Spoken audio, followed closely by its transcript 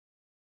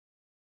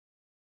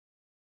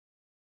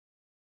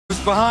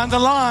behind the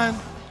line.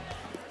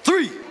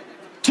 3,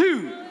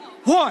 2,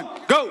 1,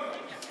 go.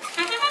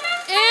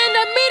 And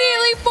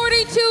immediately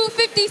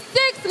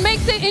 4256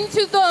 makes it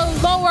into the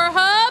lower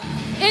hub.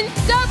 And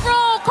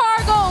several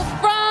cargo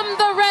from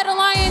the Red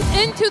Alliance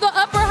into the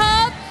upper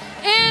hub.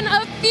 And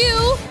a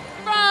few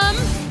from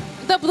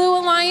the Blue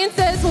Alliance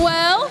as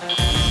well.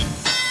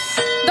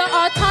 The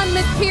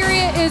autonomous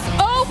period is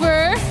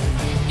over.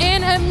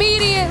 And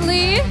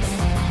immediately,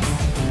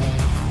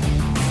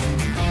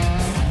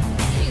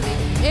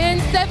 and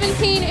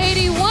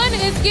 1781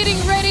 is getting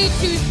ready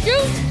to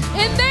shoot,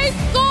 and they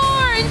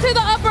score into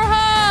the upper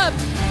hub,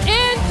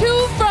 and 2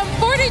 from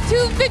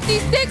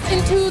 4256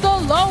 into the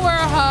lower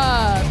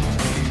hub.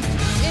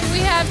 And we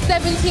have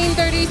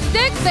 1736,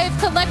 they've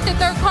collected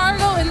their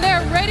cargo, and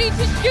they're ready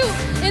to shoot,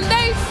 and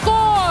they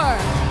score.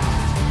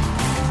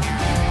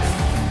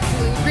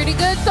 Doing pretty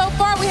good so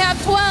far. We have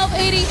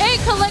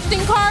 1288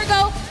 collecting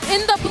cargo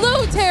in the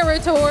blue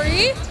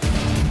territory.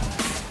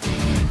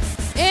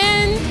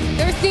 And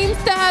there seems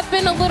to have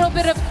been a little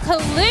bit of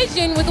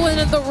collision with one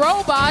of the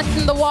robots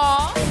in the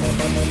wall.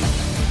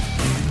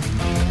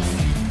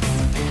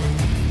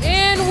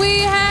 And we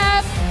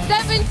have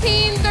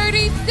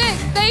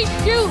 1736. They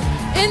shoot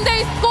and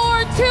they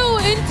score 2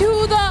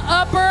 into the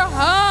upper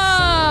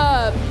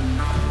hub.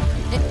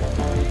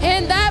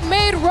 And that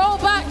made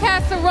Robot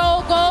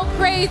Casserole go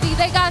crazy.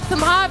 They got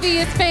some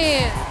obvious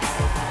fans.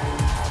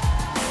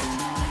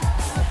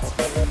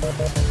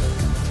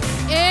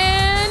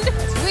 And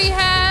we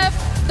have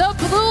the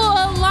Blue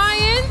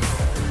Alliance,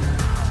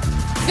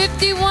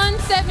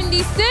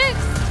 5176.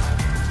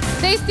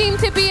 They seem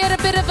to be at a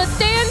bit of a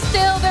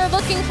standstill. They're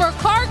looking for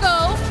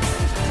cargo.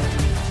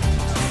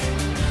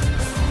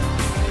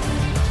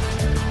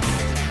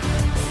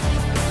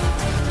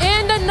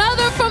 And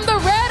another from the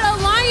Red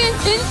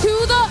Alliance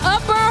into the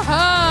upper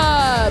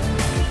hub.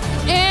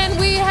 And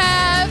we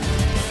have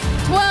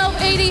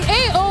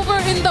 1288 over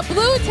in the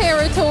blue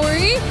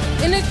territory.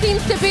 And it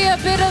seems to be a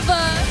bit of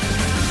a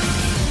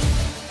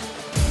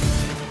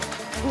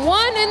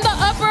one in the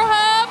upper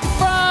hub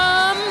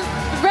from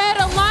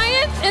Red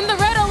Alliance, and the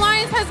Red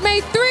Alliance has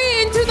made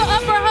 3 into the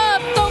upper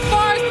hub. So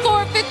far,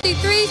 score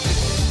 53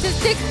 to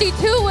 62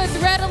 with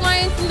Red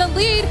Alliance in the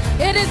lead.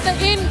 It is the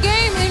end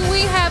game, and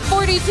we have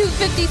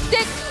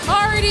 4256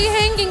 already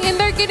hanging, and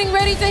they're getting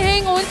ready to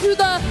hang onto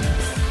the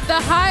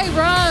high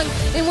rung.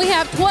 And we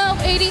have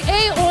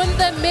 1288 on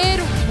the mid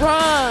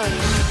rung.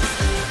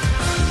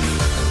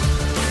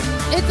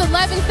 It's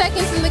 11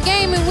 seconds in the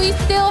game, and we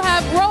still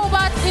have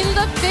robots in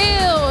the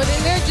field,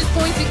 and they're just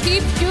going to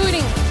keep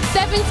shooting.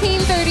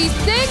 1736,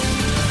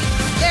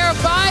 they're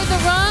by the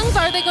rungs.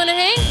 Are they going to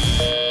hang?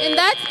 And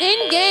that's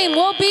in game.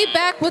 We'll be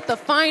back with the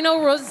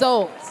final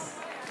results.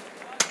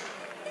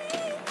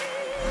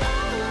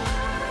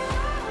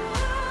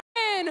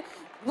 And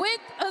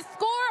with a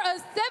score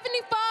of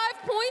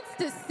 75 points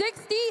to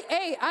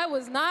 68, I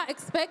was not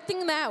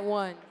expecting that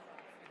one.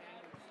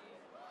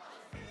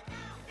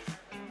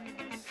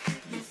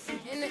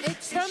 And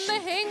it's from the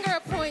Hanger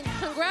Points.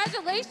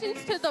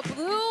 Congratulations to the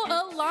Blue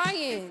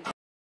Alliance.